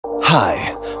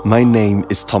Hi, my name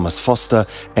is Thomas Foster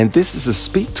and this is a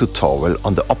speed tutorial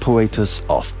on the operators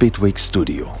of Bitwig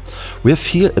Studio. We have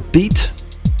here a beat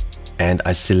and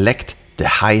I select the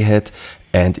hi-hat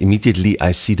and immediately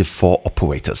I see the four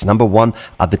operators. Number one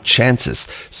are the chances.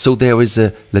 So there is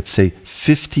a, let's say,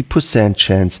 50%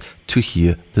 chance to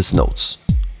hear these notes.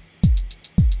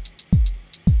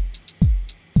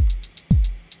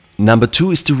 Number two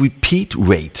is the repeat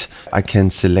rate. I can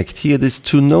select here these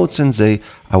two notes and say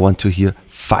I want to hear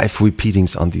 5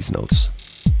 repeatings on these notes.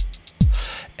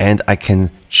 And I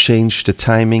can change the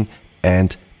timing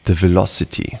and the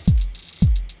velocity.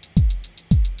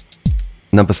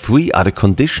 Number 3 are the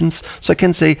conditions. So I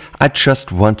can say I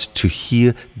just want to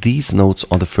hear these notes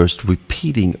on the first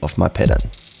repeating of my pattern.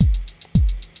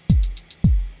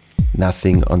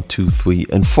 Nothing on 2, 3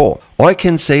 and 4. Or I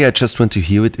can say I just want to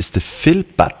hear it is the fill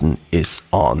button is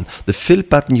on. The fill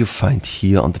button you find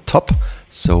here on the top.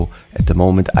 So at the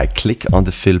moment I click on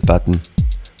the fill button,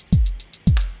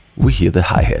 we hear the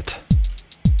hi-hat.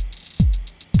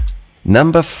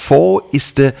 Number 4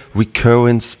 is the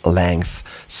recurrence length.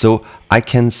 So I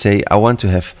can say I want to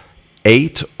have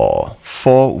 8 or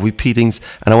 4 repeatings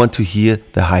and I want to hear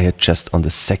the hi-hat just on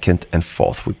the second and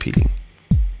fourth repeating.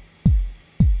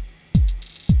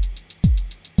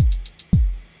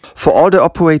 For all the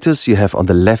operators you have on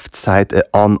the left side an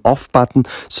on-off button,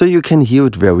 so you can hear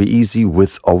it very easy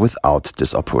with or without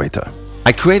this operator.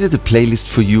 I created a playlist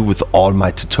for you with all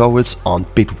my tutorials on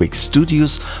Bitwig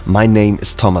Studios. My name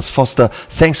is Thomas Foster.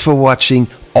 Thanks for watching.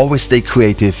 Always stay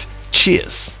creative.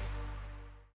 Cheers!